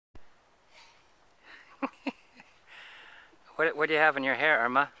What do you have in your hair,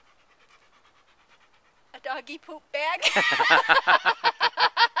 Irma? A doggy poop bag.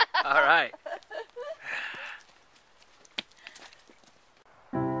 All right.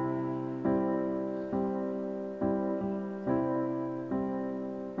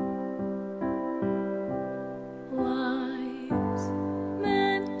 Wise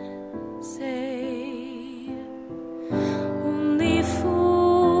men say only fools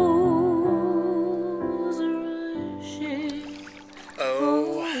rush in.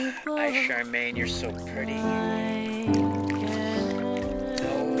 Oh, Charmaine, you're so pretty. Oh,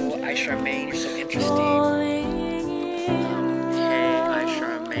 Charmaine, you're so interesting. Hey,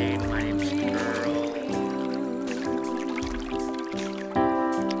 Charmaine, my name's Earl.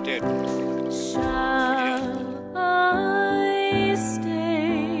 Dude. Shall I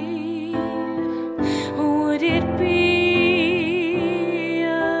stay? Would it be a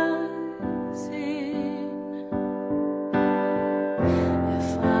sin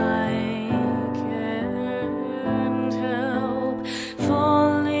if I can't help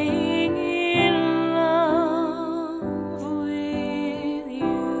falling in love with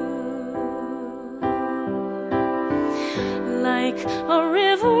you? Like a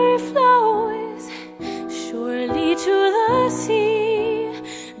river flows surely to the sea,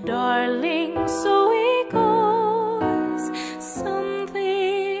 darling, so it goes. Some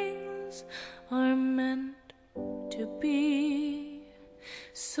things are meant to be.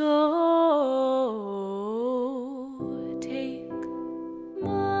 So take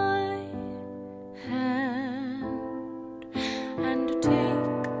my hand and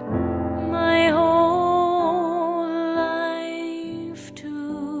take my whole life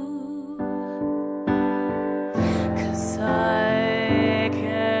too, 'cause I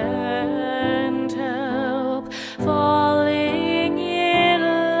can't help falling in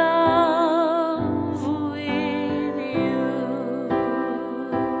love with you.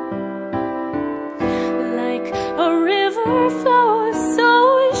 Like a river flows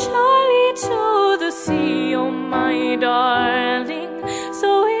so surely to the sea, oh my darling,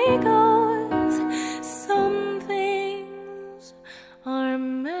 so it goes. Some things are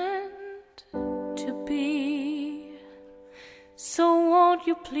meant to be. So won't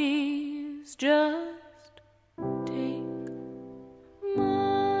you please just take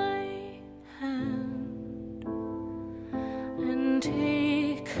my hand and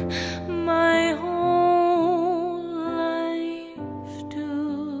take my whole life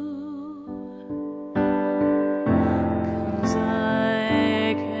too, 'cause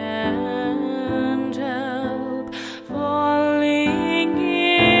I can't help falling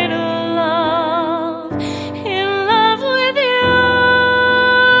in love with you,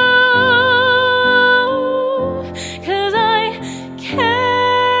 'cause I can't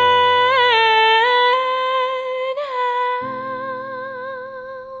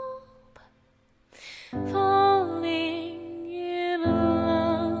help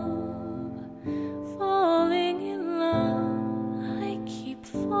falling in love. I keep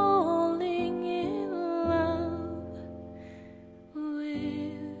falling in love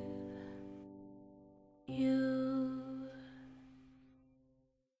with you.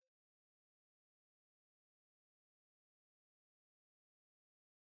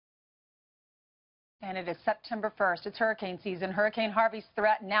 And it is September 1st. It's hurricane season. Hurricane Harvey's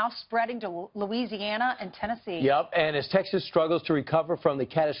threat now spreading to Louisiana and Tennessee. Yep, and as Texas struggles to recover from the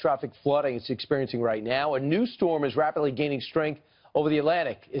catastrophic flooding it's experiencing right now, a new storm is rapidly gaining strength over the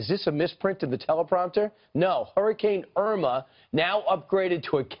Atlantic. Is this a misprint of the teleprompter? No. Hurricane Irma now upgraded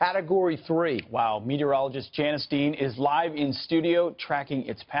to a Category 3. Wow, meteorologist Janice Dean is live in studio tracking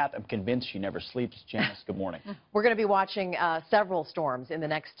its path. I'm convinced she never sleeps. Janice, good morning. We're going to be watching several storms in the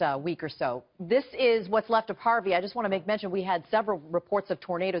next week or so. This is what's left of Harvey. I just want to make mention we had several reports of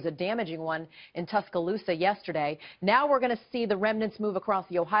tornadoes, a damaging one in Tuscaloosa yesterday. Now we're going to see the remnants move across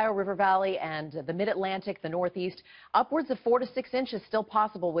the Ohio River Valley and the Mid-Atlantic, the Northeast. Upwards of 4 to 6 inches still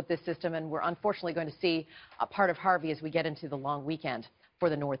possible with this system, and we're unfortunately going to see a part of Harvey as we get into the long weekend for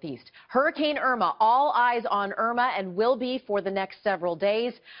the Northeast. Hurricane Irma, all eyes on Irma, and will be for the next several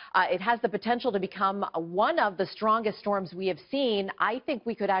days. It has the potential to become one of the strongest storms we have seen. I think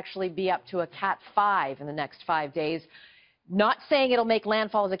we could actually be up to a Cat 5 in the next 5 days. Not saying it'll make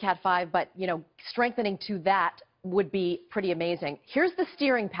landfall as a Cat 5, but, you know, strengthening to that would be pretty amazing. Here's the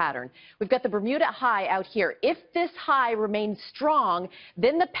steering pattern. We've got the Bermuda high out here. If this high remains strong,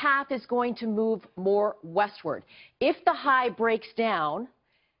 then the path is going to move more westward. If the high breaks down,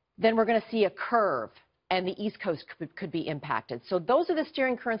 then we're going to see a curve, and the East Coast could be impacted. So those are the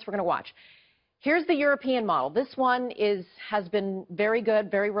steering currents we're going to watch. Here's the European model. This one has been very good,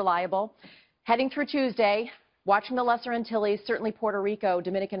 very reliable. Heading through Tuesday, watching the Lesser Antilles, certainly Puerto Rico,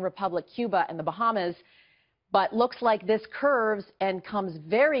 Dominican Republic, Cuba, and the Bahamas. But looks like this curves and comes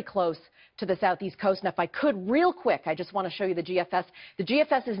very close to the southeast coast. Now, if I could, real quick, I just want to show you the GFS. The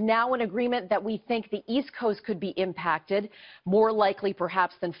GFS is now in agreement that we think the east coast could be impacted, more likely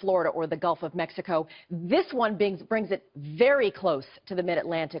perhaps than Florida or the Gulf of Mexico. This one brings it very close to the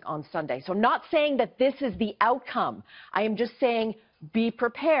mid-Atlantic on Sunday. So I'm not saying that this is the outcome. I am just saying be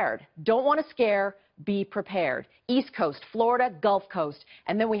prepared. Don't want to scare. Be prepared. East Coast, Florida, Gulf Coast,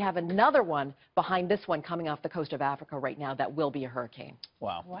 and then we have another one behind this one coming off the coast of Africa right now that will be a hurricane.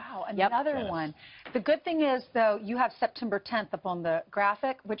 Wow. Wow, another one. The good thing is, though, you have September 10th up on the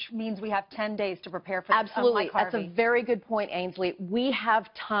graphic, which means we have 10 days to prepare for Absolutely. this. That's a very good point, Ainsley. We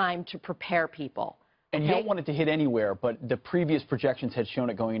have time to prepare people. And you don't want it to hit anywhere, but the previous projections had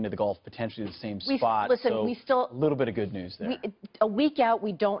shown it going into the Gulf, potentially the same spot. Listen, so a little bit of good news there. A week out,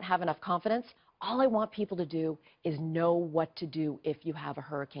 we don't have enough confidence. All I want people to do is know what to do if you have a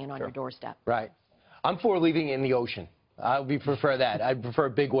hurricane on your doorstep. Right. I'm for leaving it in the ocean. I prefer that. I prefer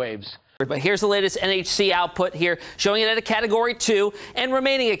big waves. But here's the latest NHC output here, showing it at a Category 2 and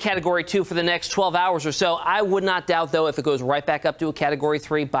remaining a Category 2 for the next 12 hours or so. I would not doubt, though, if it goes right back up to a Category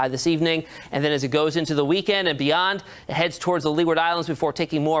 3 by this evening. And then as it goes into the weekend and beyond, it heads towards the Leeward Islands before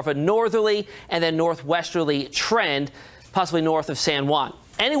taking more of a northerly and then northwesterly trend, possibly north of San Juan.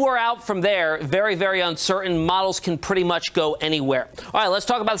 Anywhere out from there, very, very uncertain. Models can pretty much go anywhere. All right, let's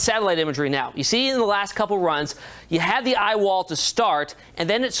talk about satellite imagery now. You see in the last couple runs, you had the eye wall to start, and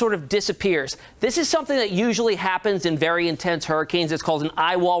then it sort of disappears. This is something that usually happens in very intense hurricanes. It's called an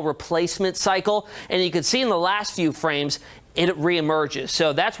eye wall replacement cycle. And you can see in the last few frames, it reemerges.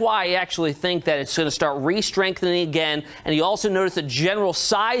 So that's why I actually think that it's going to start re-strengthening again. And you also notice the general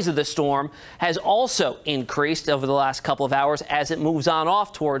size of the storm has also increased over the last couple of hours as it moves on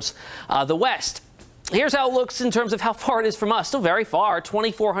off towards the west. Here's how it looks in terms of how far it is from us. Still very far,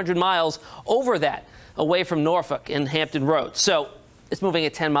 2,400 miles over that, away from Norfolk and Hampton Roads. So it's moving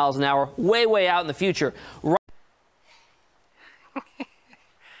at 10 miles an hour, way, way out in the future.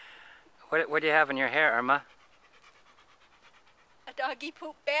 What do you have in your hair, Irma? A doggy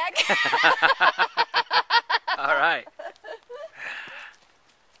poop bag. All right.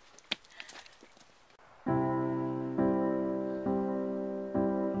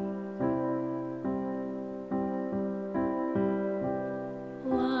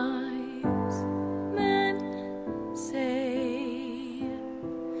 Wise men say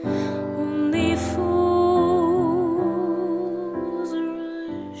only fools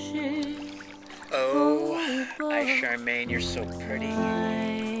rush in. Oh, Charmaine, you're so pretty.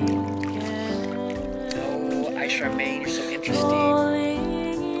 Oh, Charmaine, you're so interesting.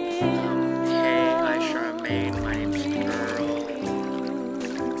 Hey, Charmaine, my name's Earl.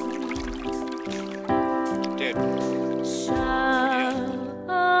 Dude. Shall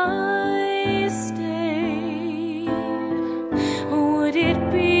I stay? Would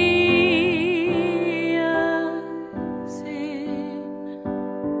it be a sin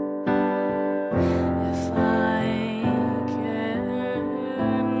if I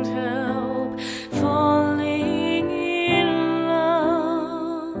can't help falling in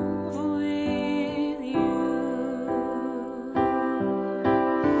love with you?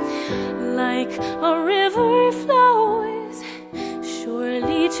 Like a river flows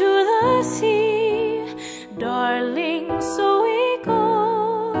surely to the sea, darling, so it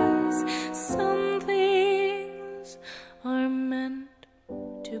goes. Some things are meant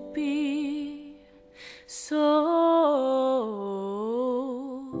to be. So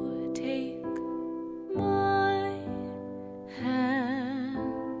take my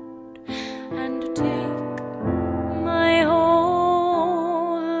hand and take my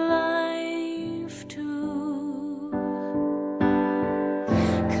whole life too,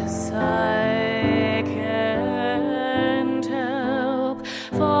 'cause I can't help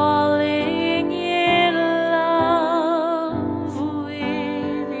falling in love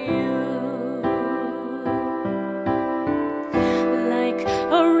with you. Like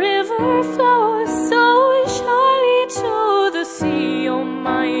a river flows so surely to the sea, oh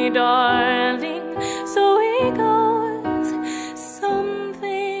my darling, so it goes. Some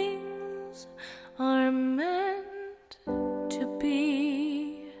things are meant to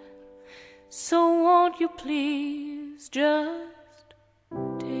be. So won't you please just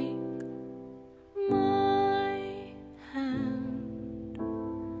take my hand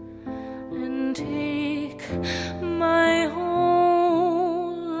and take my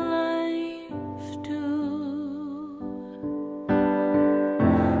whole life too,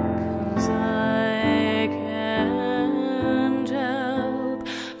 'cause I can't help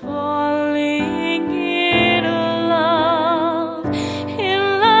falling in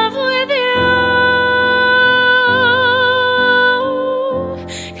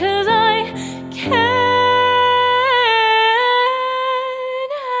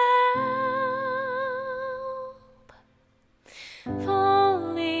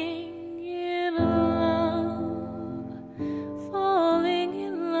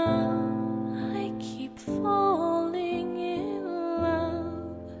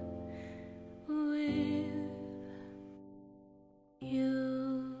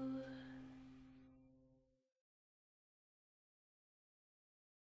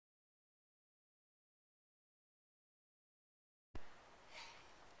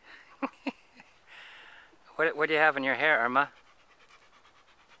What do you have in your hair, Irma?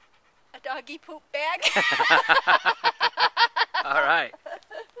 A doggy poop bag. All right.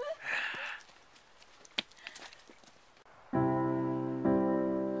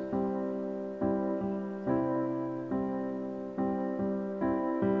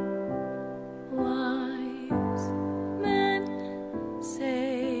 Wise men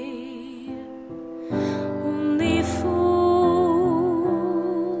say only fools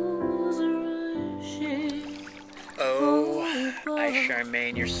rush in. Oh,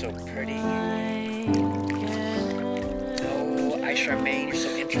 Charmaine, you're so pretty. Oh, Charmaine, you're so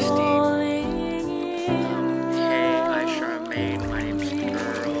interesting. Hey, Charmaine, my name's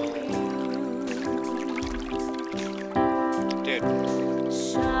Earl. Dude.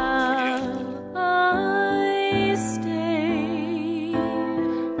 Shall I stay?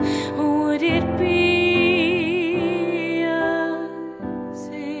 Would it be a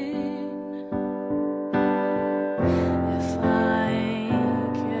sin if I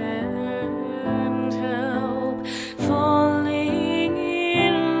can't help falling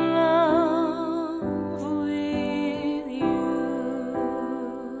in love with you?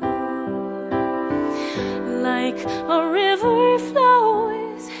 Like a river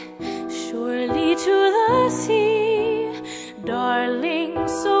flows surely to the sea, darling,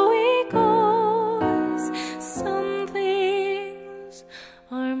 so it goes. Some things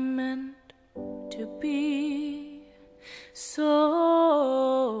are meant to be. So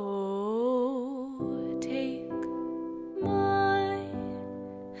take my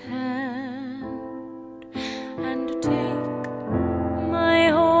hand and take my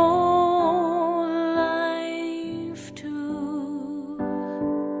whole life too,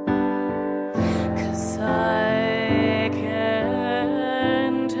 'cause I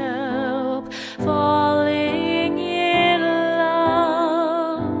can't help falling in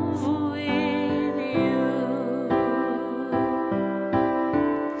love with you.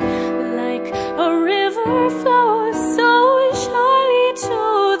 Like a river flows so surely to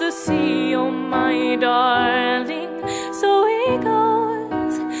the sea, oh my darling, so it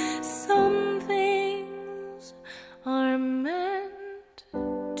goes. Some things are meant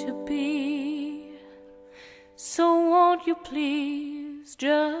to be. So won't you please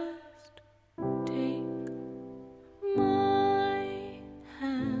just take my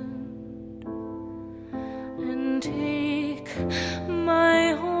hand and take